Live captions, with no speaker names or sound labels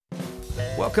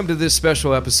Welcome to this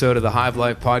special episode of the Hive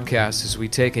Life podcast as we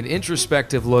take an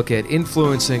introspective look at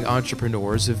influencing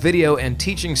entrepreneurs, a video and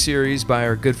teaching series by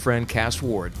our good friend Cassmer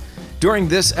Ward. During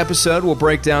this episode, we'll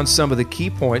break down some of the key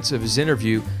points of his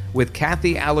interview with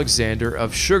Kathi Alexander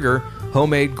of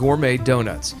Handmade Gourmet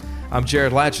Donuts. I'm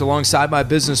Jarod Latch alongside my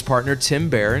business partner Tim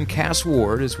Baier and Cassmer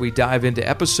Ward as we dive into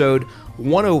episode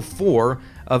 104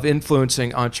 of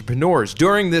Influencing Entrepreneurs.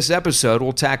 During this episode,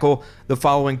 we'll tackle the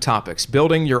following topics: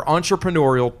 building your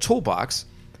entrepreneurial toolbox,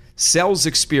 sales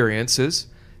experiences,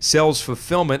 sales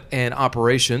fulfillment and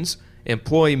operations,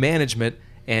 employee management,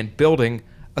 and building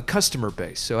a customer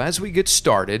base. So as we get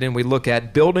started and we look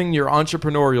at building your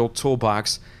entrepreneurial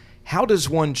toolbox, how does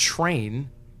one train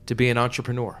to be an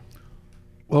entrepreneur?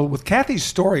 Well, with Kathy's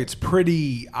story, it's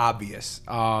pretty obvious.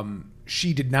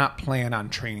 She did not plan on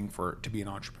training to be an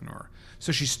entrepreneur.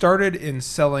 So she started in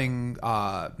selling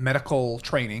medical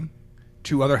training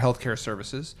to other healthcare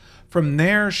services. From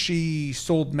there, she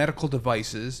sold medical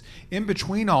devices. In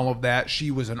between all of that,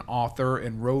 she was an author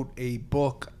and wrote a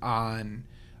book on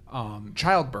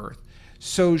childbirth.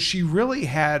 So she really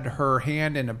had her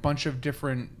hand in a bunch of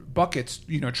different buckets,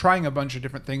 trying a bunch of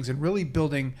different things and really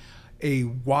building a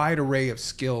wide array of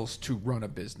skills to run a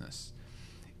business.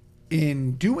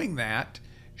 In doing that,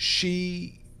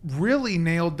 she really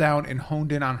nailed down and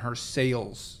honed in on her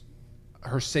sales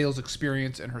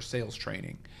experience and her sales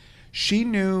training. She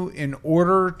knew in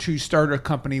order to start a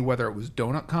company, whether it was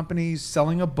donut companies,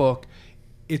 selling a book,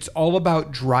 it's all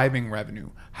about driving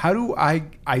revenue. How do I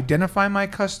identify my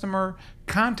customer,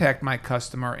 contact my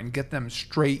customer, and get them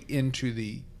straight into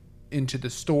the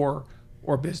store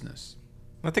or business?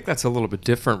 I think that's a little bit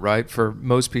different, right? For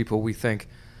most people, we think,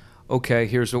 okay,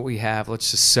 here's what we have. Let's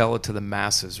just sell it to the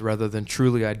masses rather than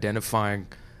truly identifying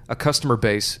a customer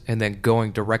base and then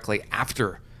going directly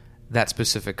after that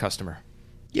specific customer.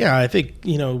 Yeah, I think,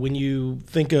 when you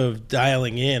think of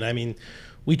dialing in,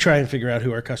 we try and figure out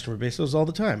who our customer base is all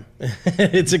the time.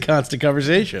 It's a constant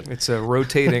conversation. It's a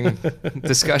rotating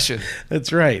discussion.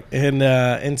 That's right.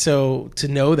 And so to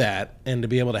know that and to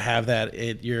be able to have that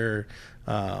at your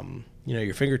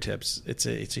your fingertips, it's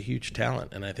a huge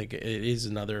talent. And I think it is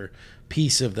another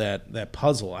piece of that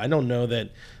puzzle. I don't know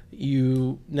that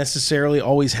you necessarily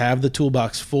always have the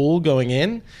toolbox full going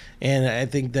in. And I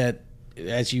think that,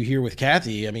 as you hear with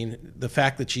Kathi, the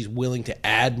fact that she's willing to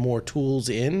add more tools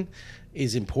in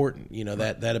is important.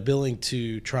 That ability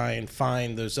to try and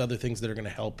find those other things that are going to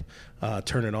help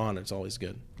turn it on. It's always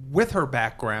good. With her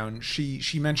background,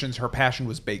 she mentions her passion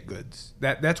was baked goods.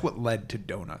 That's what led to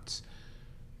donuts.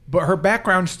 But her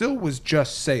background still was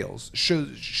just sales.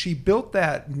 She built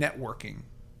that networking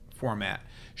format.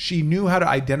 She knew how to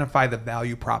identify the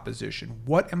value proposition.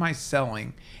 What am I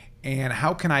selling, and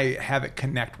how can I have it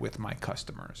connect with my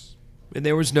customers? And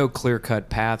there was no clear-cut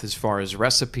path as far as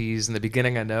recipes in the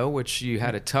beginning, I know, which you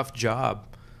had a tough job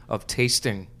of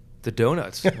tasting the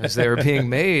donuts as they were being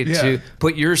made to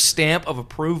put your stamp of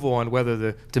approval on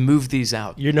whether to move these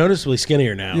out. You're noticeably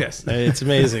skinnier now. Yes. It's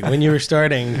amazing. When you were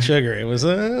starting sugar, it was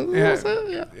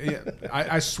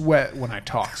I sweat when I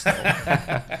talk still.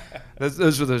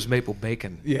 Those are those maple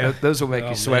bacon. Yeah. Those will make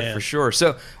you sweat for sure.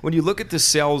 So when you look at the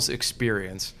sales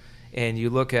experience and you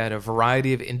look at a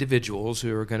variety of individuals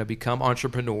who are going to become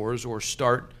entrepreneurs or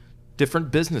start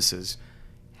different businesses,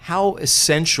 how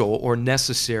essential or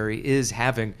necessary is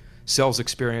having sales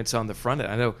experience on the front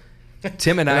end? I know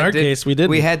Tim and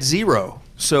we had zero.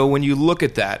 So when you look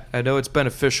at that, I know it's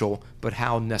beneficial, but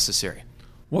how necessary?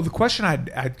 Well, the question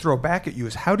I'd throw back at you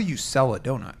is, how do you sell a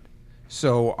donut?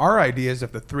 So our idea is,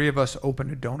 if the three of us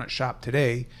opened a donut shop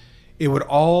today, it would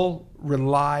all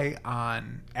rely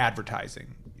on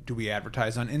advertising. Do we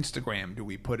advertise on Instagram? Do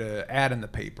we put an ad in the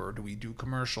paper? Do we do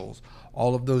commercials?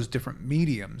 All of those different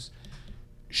mediums.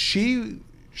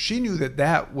 She knew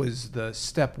that was the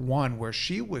step one. Where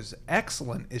she was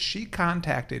excellent is she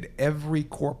contacted every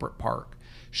corporate park.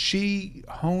 She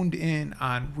honed in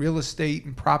on real estate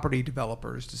and property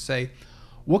developers to say,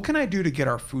 what can I do to get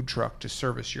our food truck to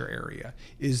service your area?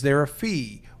 Is there a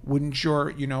fee? Wouldn't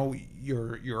your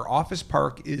office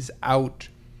park is out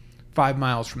 5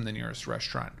 miles from the nearest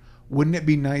restaurant? Wouldn't it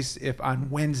be nice if on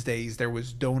Wednesdays there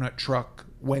was Donut Truck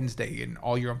Wednesday and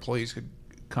all your employees could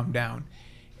come down?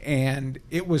 And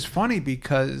it was funny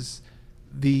because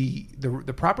the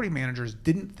property managers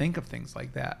didn't think of things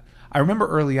like that. I remember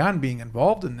early on being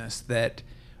involved in this, that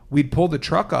we'd pull the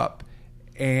truck up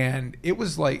and it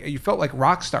was like, you felt like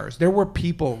rock stars. There were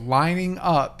people lining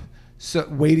up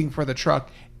waiting for the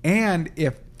truck. And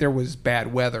if there was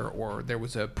bad weather or there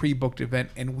was a pre-booked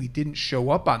event and we didn't show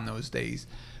up on those days,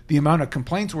 the amount of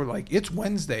complaints were like, it's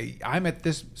Wednesday, I'm at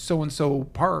this so-and-so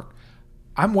park,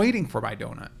 I'm waiting for my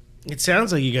donut. It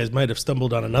sounds like you guys might have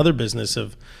stumbled on another business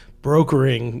of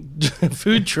brokering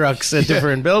food trucks at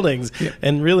different buildings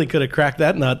and really could have cracked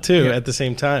that nut too at the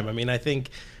same time. I mean, I think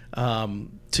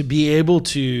to be able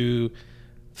to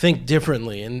think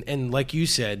differently and like you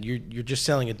said, you're just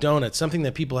selling a donut, something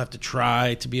that people have to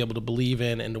try to be able to believe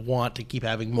in and to want to keep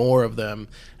having more of them.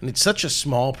 And it's such a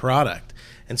small product.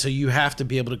 And so you have to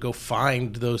be able to go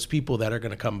find those people that are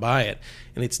going to come buy it.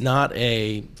 And it's not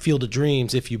a field of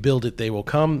dreams, if you build it, they will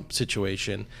come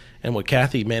situation. And what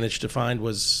Kathi managed to find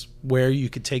was where you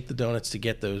could take the donuts to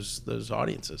get those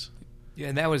audiences. Yeah,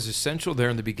 and that was essential there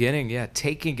in the beginning. Yeah,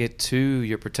 taking it to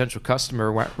your potential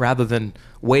customer rather than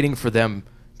waiting for them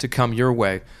to come your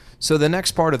way. So the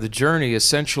next part of the journey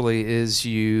essentially is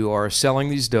you are selling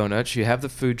these donuts. You have the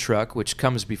food truck, which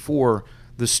comes before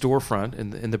the storefront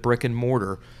and the brick and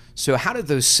mortar. So how did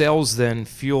those sales then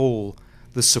fuel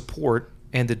the support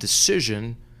and the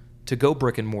decision to go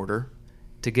brick and mortar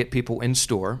to get people in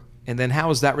store? And then how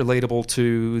is that relatable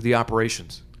to the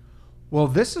operations? Well,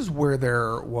 this is where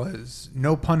there was,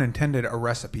 no pun intended, a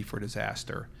recipe for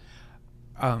disaster.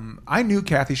 I knew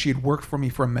Kathi. She had worked for me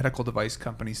for a medical device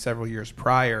company several years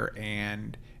prior,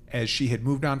 and as she had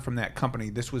moved on from that company,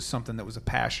 this was something that was a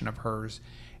passion of hers.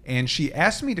 And she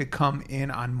asked me to come in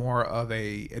on more of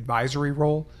a advisory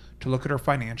role to look at her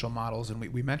financial models, and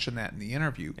we mentioned that in the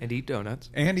interview. And eat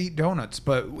donuts.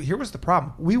 But here was the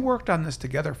problem. We worked on this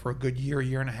together for a good year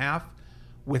and a half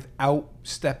without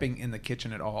stepping in the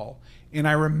kitchen at all. And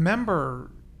I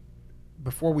remember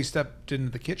before we stepped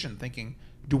into the kitchen thinking,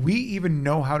 do we even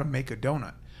know how to make a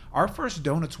donut? Our first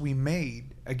donuts we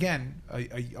made, again,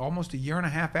 almost a year and a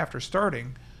half after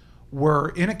starting, were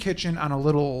in a kitchen on a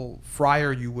little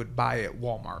fryer you would buy at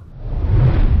Walmart.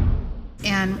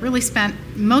 And really spent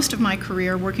most of my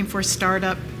career working for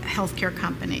startup healthcare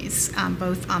companies,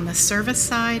 both on the service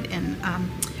side and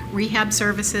rehab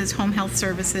services, home health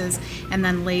services, and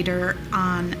then later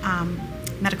on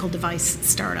medical device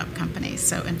startup companies.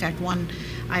 So in fact, one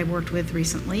I worked with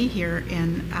recently here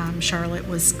in Charlotte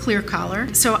was Clear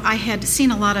Collar. So I had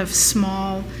seen a lot of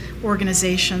small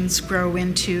organizations grow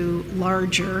into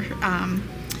larger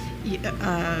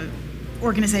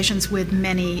organizations with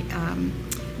many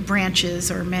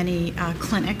branches or many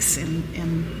clinics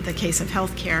in the case of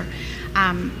healthcare.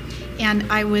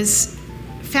 And I was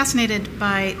fascinated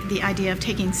by the idea of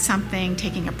taking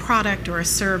a product or a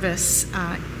service,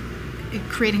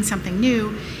 creating something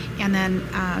new, and then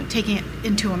taking it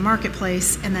into a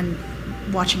marketplace and then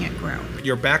watching it grow.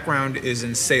 Your background is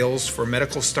in sales for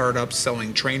medical startups,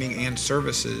 selling training and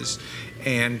services.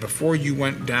 And before you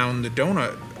went down the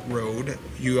donut road,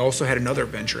 you also had another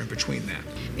venture in between that.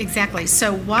 Exactly.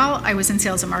 So while I was in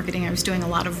sales and marketing, I was doing a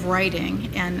lot of writing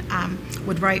and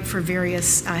would write for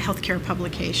various healthcare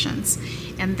publications.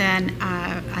 And then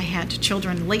I had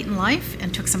children late in life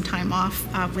and took some time off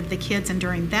with the kids. And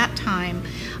during that time,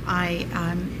 I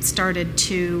started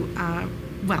to, I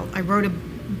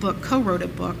co-wrote a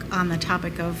book on the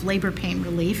topic of labor pain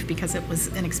relief because it was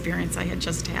an experience I had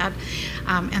just had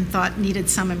and thought needed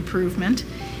some improvement.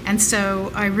 And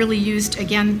so I really used,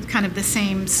 again, kind of the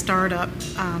same startup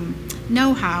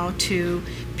know-how to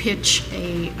pitch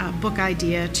a book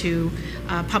idea to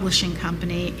a publishing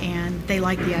company, and they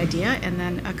liked the idea. And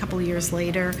then a couple of years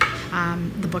later,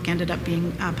 the book ended up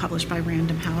being published by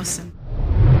Random House.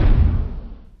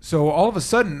 So all of a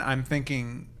sudden, I'm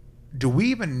thinking, do we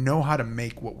even know how to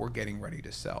make what we're getting ready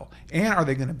to sell? And are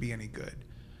they going to be any good?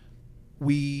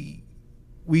 We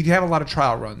have a lot of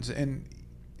trial runs, and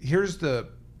here's the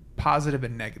positive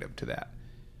and negative to that.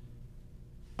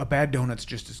 A bad donut's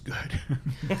just as good.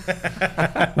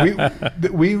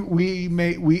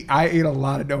 I ate a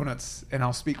lot of donuts, and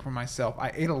I'll speak for myself.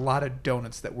 I ate a lot of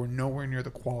donuts that were nowhere near the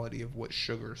quality of what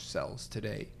sugar sells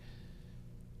today.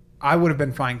 I would have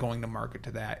been fine going to market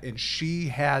to that. And she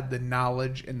had the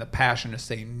knowledge and the passion to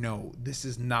say, no, this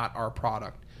is not our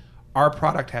product. Our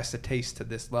product has to taste to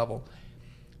this level.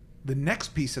 The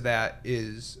next piece of that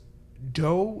is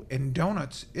dough and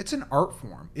donuts. It's an art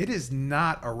form. It is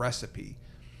not a recipe.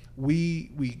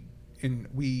 We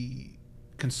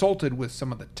consulted with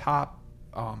some of the top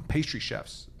pastry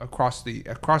chefs across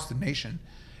the nation.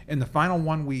 And the final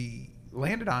one we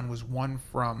landed on was one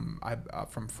from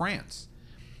France.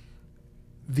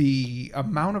 The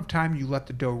amount of time you let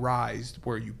the dough rise,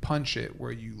 where you punch it,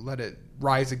 where you let it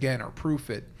rise again or proof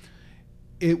it,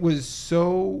 it was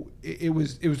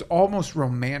almost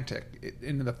romantic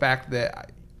in the fact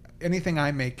that anything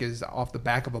I make is off the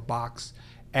back of a box,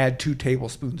 add 2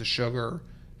 tablespoons of sugar,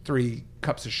 3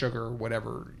 cups of sugar,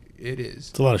 whatever it is.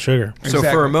 It's a lot of sugar. So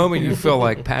for a moment you feel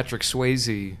like Patrick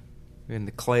Swayze in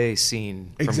the clay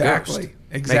scene from Exactly. Ghost,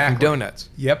 Exactly. making donuts.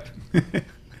 Yep.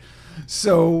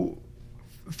 So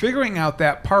figuring out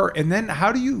that part, and then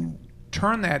how do you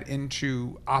turn that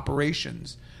into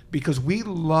operations? Because we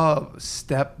love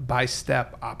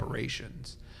step-by-step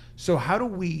operations. So how do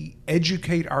we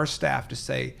educate our staff to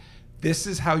say, this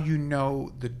is how you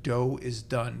know the dough is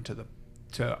done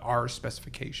to our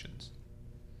specifications?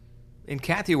 And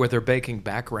Kathi, with her baking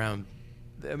background,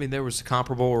 I mean, there was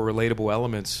comparable or relatable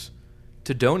elements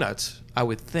to donuts, I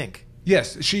would think.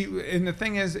 Yes, and the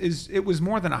thing is it was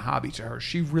more than a hobby to her.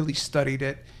 She really studied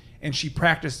it, and she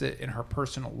practiced it in her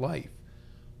personal life.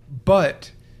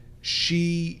 But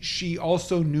she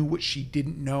also knew what she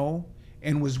didn't know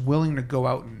and was willing to go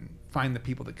out and find the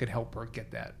people that could help her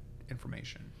get that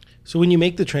information. So when you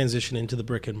make the transition into the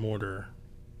brick and mortar,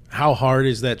 how hard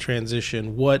is that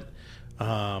transition? What,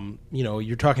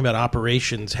 you're talking about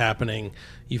operations happening.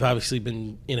 You've obviously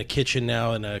been in a kitchen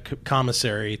now, in a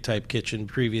commissary type kitchen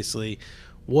previously.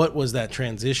 What was that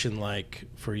transition like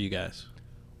for you guys?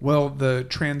 Well, the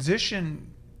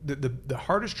transition, the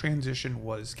hardest transition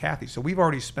was Kathi. So we've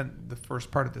already spent the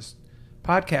first part of this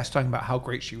podcast talking about how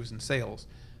great she was in sales.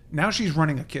 Now she's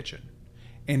running a kitchen,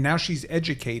 and now she's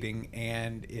educating,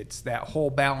 and it's that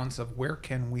whole balance of where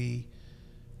can we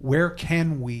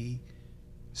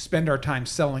spend our time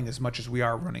selling as much as we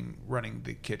are running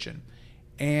the kitchen.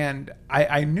 And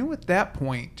I knew at that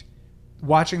point,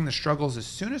 watching the struggles, as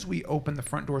soon as we opened the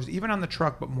front doors, even on the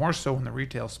truck, but more so in the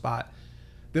retail spot,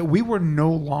 that we were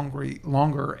no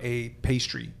longer a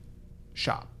pastry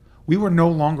shop. We were no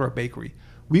longer a bakery.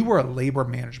 We were a labor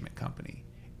management company.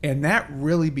 And that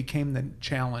really became the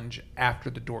challenge after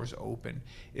the doors open,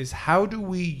 is how do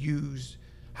we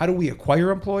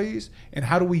acquire employees, and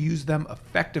how do we use them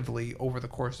effectively over the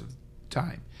course of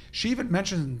time? She even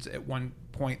mentions at one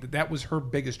point that was her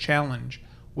biggest challenge,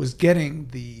 was getting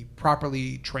the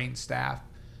properly trained staff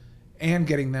and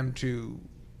getting them to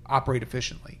operate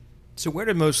efficiently. So where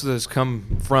did most of those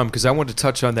come from? Because I want to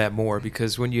touch on that more,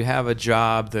 because when you have a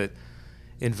job that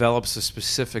envelops a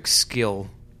specific skill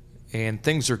and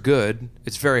things are good,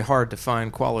 it's very hard to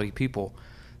find quality people.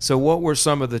 So what were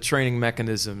some of the training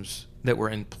mechanisms that were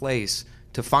in place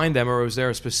to find them, or was there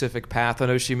a specific path? I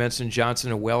know she mentioned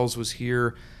Johnson & Wales was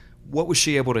here. What was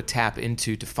she able to tap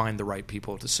into to find the right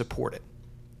people to support it?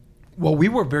 Well, we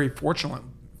were very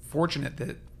fortunate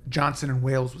that Johnson &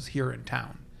 Wales was here in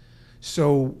town.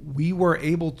 So we were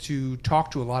able to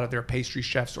talk to a lot of their pastry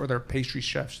chefs or their pastry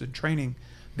chefs in training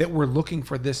that were looking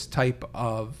for this type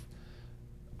of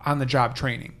on-the-job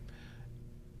training.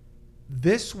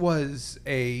 This was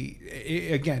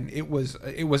it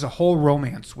was a whole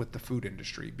romance with the food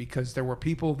industry, because there were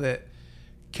people that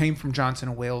came from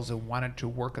Johnson & Wales and wanted to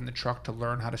work in the truck to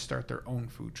learn how to start their own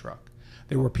food truck.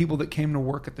 There were people that came to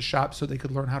work at the shop so they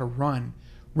could learn how to run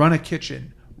a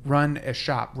kitchen, run a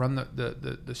shop, run the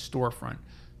storefront.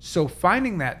 So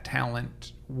finding that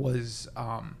talent was,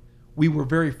 we were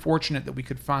very fortunate that we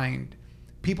could find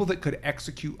people that could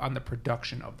execute on the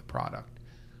production of the product.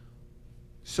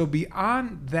 So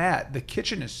beyond that, the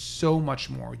kitchen is so much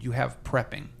more. You have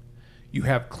prepping, you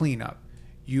have cleanup,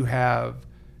 you have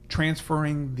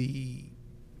transferring the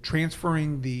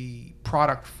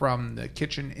product from the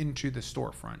kitchen into the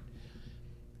storefront.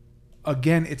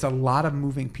 Again, it's a lot of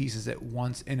moving pieces at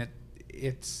once, and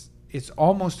it's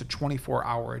almost a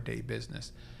 24-hour-a-day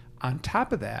business. On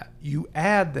top of that, you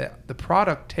add that the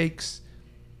product takes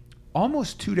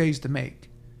almost 2 days to make,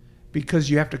 because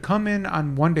you have to come in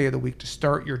on one day of the week to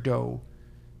start your dough.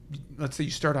 Let's say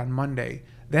you start on Monday.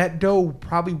 That dough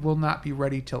probably will not be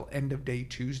ready till end of day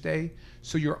Tuesday.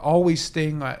 So you're always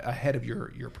staying ahead of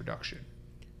your production.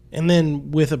 And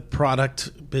then with a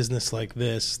product business like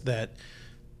this, that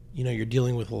you're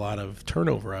dealing with a lot of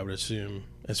turnover, I would assume,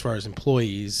 as far as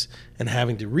employees, and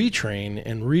having to retrain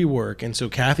and rework. And so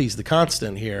Kathy's the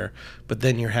constant here, but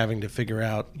then you're having to figure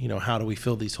out, how do we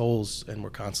fill these holes, and we're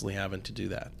constantly having to do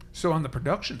that. So on the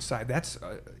production side,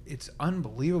 it's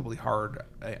unbelievably hard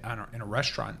in a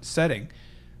restaurant setting.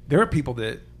 There are people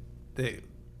that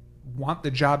want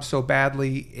the job so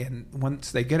badly, and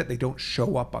once they get it, they don't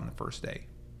show up on the first day.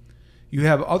 You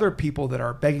have other people that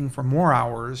are begging for more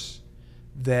hours,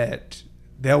 that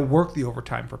they'll work the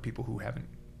overtime for people who haven't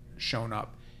shown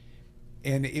up.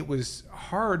 And it was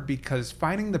hard, because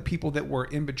finding the people that were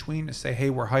in between to say, hey,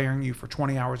 we're hiring you for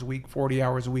 20 hours a week, 40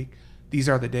 hours a week, these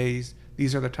are the days,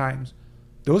 these are the times,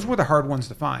 those were the hard ones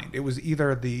to find. It was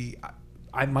either the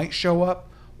I might show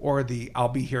up or the I'll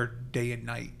be here day and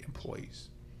night employees.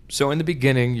 So in the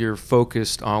beginning, you're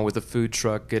focused on, with a food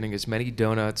truck, getting as many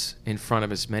donuts in front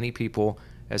of as many people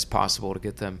as possible to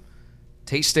get them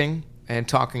tasting and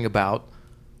talking about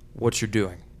what you're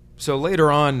doing. So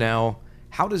later on now,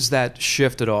 how does that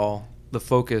shift at all, the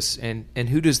focus, and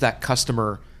who does that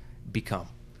customer become?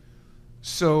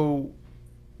 So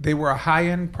they were a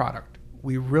high-end product.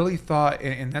 We really thought,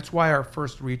 and that's why our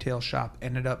first retail shop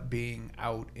ended up being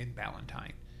out in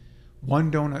Ballantyne.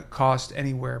 One donut cost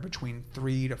anywhere between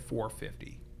 $3 to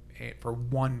 $4.50 for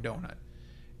one donut.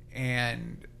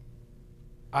 And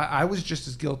I was just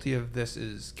as guilty of this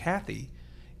as Kathi,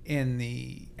 in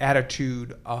the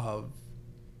attitude of,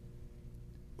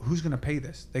 who's going to pay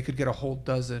this? They could get a whole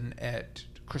dozen at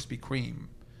Krispy Kreme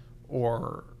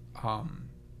or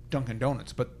Dunkin'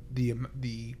 Donuts, but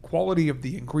the quality of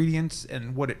the ingredients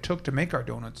and what it took to make our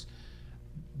donuts,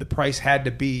 the price had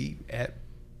to be at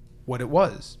what it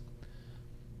was.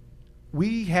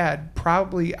 We had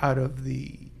probably, out of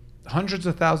the hundreds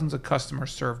of thousands of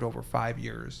customers served over 5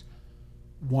 years,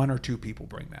 1 or 2 people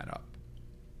bring that up.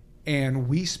 And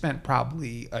we spent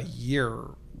probably a year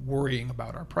worrying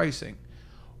about our pricing.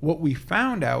 What we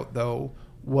found out, though,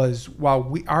 was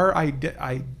while our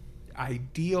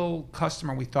ideal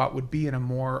customer we thought would be in a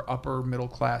more upper middle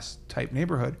class type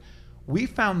neighborhood, we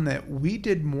found that we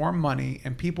did more money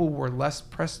and people were less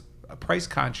price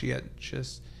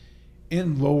conscientious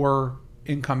in lower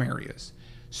income areas.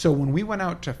 So when we went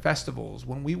out to festivals,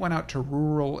 when we went out to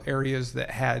rural areas that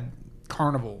had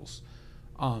carnivals,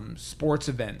 sports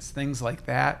events, things like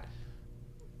that,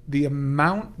 the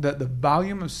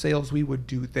volume of sales we would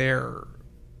do there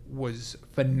was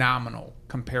phenomenal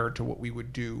compared to what we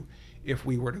would do if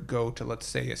we were to go to, let's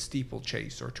say, a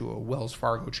steeplechase or to a Wells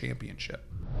Fargo championship.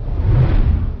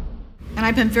 And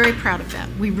I've been very proud of that.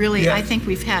 We really, I think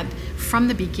we've had, from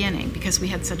the beginning, because we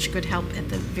had such good help at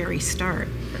the very start,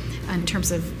 in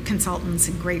terms of consultants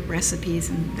and great recipes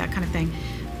and that kind of thing,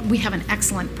 we have an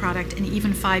excellent product. And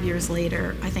even 5 years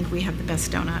later, I think we have the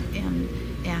best donut, and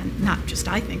not just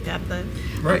I think that,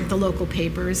 the local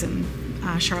papers and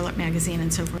Charlotte Magazine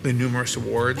and so forth. The numerous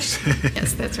awards.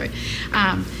 Yes, that's right.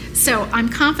 So I'm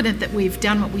confident that we've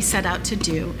done what we set out to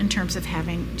do in terms of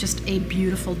having just a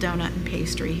beautiful donut and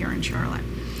pastry here in Charlotte.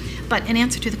 But in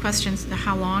answer to the question,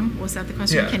 how long was that the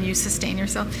question? Yeah. Can you sustain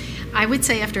yourself? I would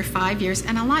say after 5 years,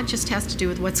 and a lot just has to do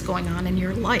with what's going on in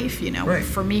your life. You know, Right.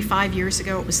 For me, 5 years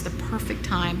ago, it was the perfect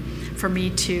time for me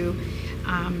to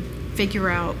figure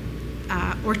out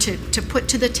or to put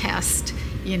to the test,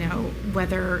 you know,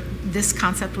 whether this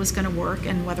concept was going to work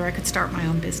and whether I could start my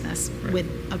own business with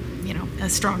a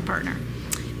strong partner.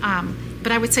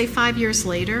 But I would say 5 years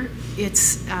later,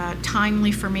 it's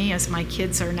timely for me, as my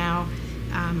kids are now,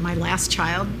 my last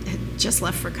child had just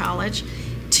left for college,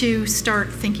 to start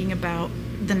thinking about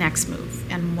the next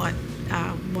move and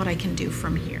what I can do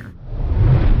from here.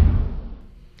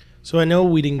 So I know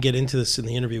we didn't get into this in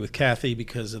the interview with Kathi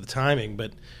because of the timing,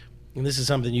 but this is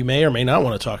something you may or may not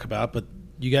want to talk about, but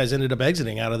you guys ended up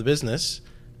exiting out of the business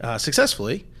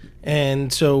successfully.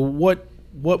 And so what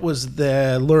was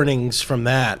the learnings from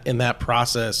that in that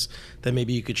process that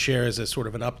maybe you could share as a sort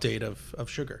of an update of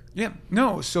Sugar? Yeah.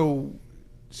 No,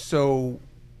 so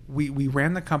we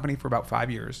ran the company for about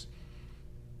 5 years.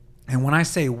 And when I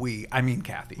say we, I mean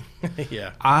Kathi.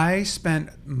 Yeah. I spent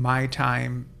my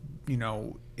time,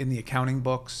 in the accounting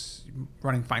books,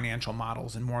 running financial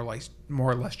models, and more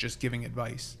or less just giving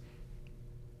advice.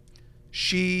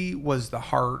 She was the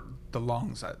heart, the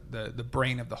lungs, the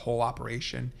brain of the whole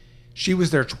operation. She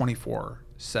was there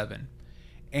 24/7.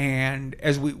 And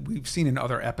as we've seen in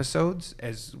other episodes,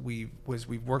 as we've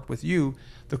worked with you,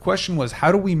 the question was,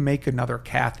 how do we make another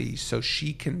Kathi so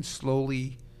she can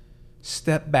slowly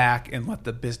step back and let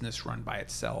the business run by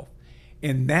itself?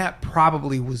 And that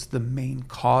probably was the main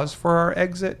cause for our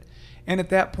exit. And at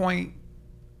that point,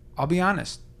 I'll be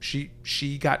honest,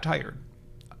 she got tired.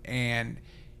 And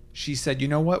she said, you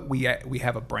know what, we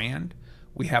have a brand,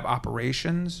 we have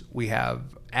operations, we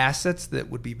have assets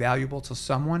that would be valuable to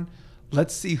someone.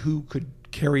 Let's see who could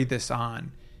carry this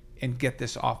on and get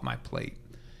this off my plate.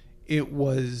 It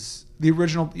was the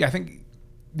original,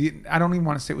 I don't even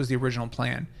want to say it was the original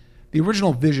plan. The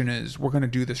original vision is, we're going to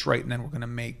do this right, and then we're going to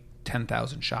make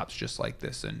 10,000 shops just like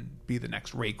this and be the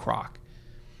next Ray Kroc.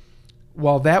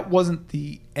 While that wasn't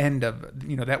the end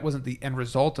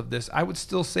result of this, I would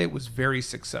still say it was very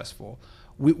successful.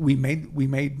 We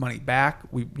made money back.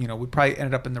 We probably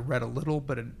ended up in the red a little,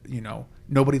 but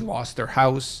nobody lost their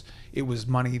house. It was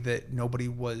money that nobody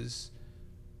was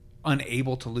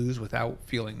unable to lose without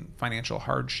feeling financial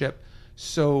hardship.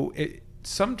 So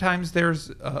sometimes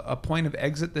there's a point of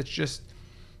exit that's just,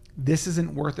 this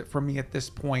isn't worth it for me at this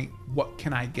point. What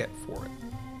can I get for it?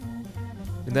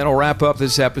 And that'll wrap up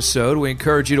this episode. We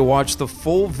encourage you to watch the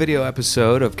full video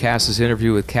episode of Cass's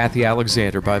interview with Kathi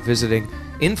Alexander by visiting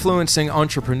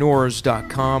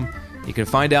influencingentrepreneurs.com. You can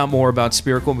find out more about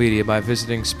Spherical Media by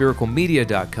visiting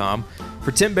sphericalmedia.com.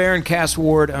 For Tim Baier and Cass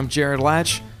Ward, I'm Jarod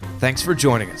Latch. Thanks for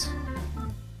joining us.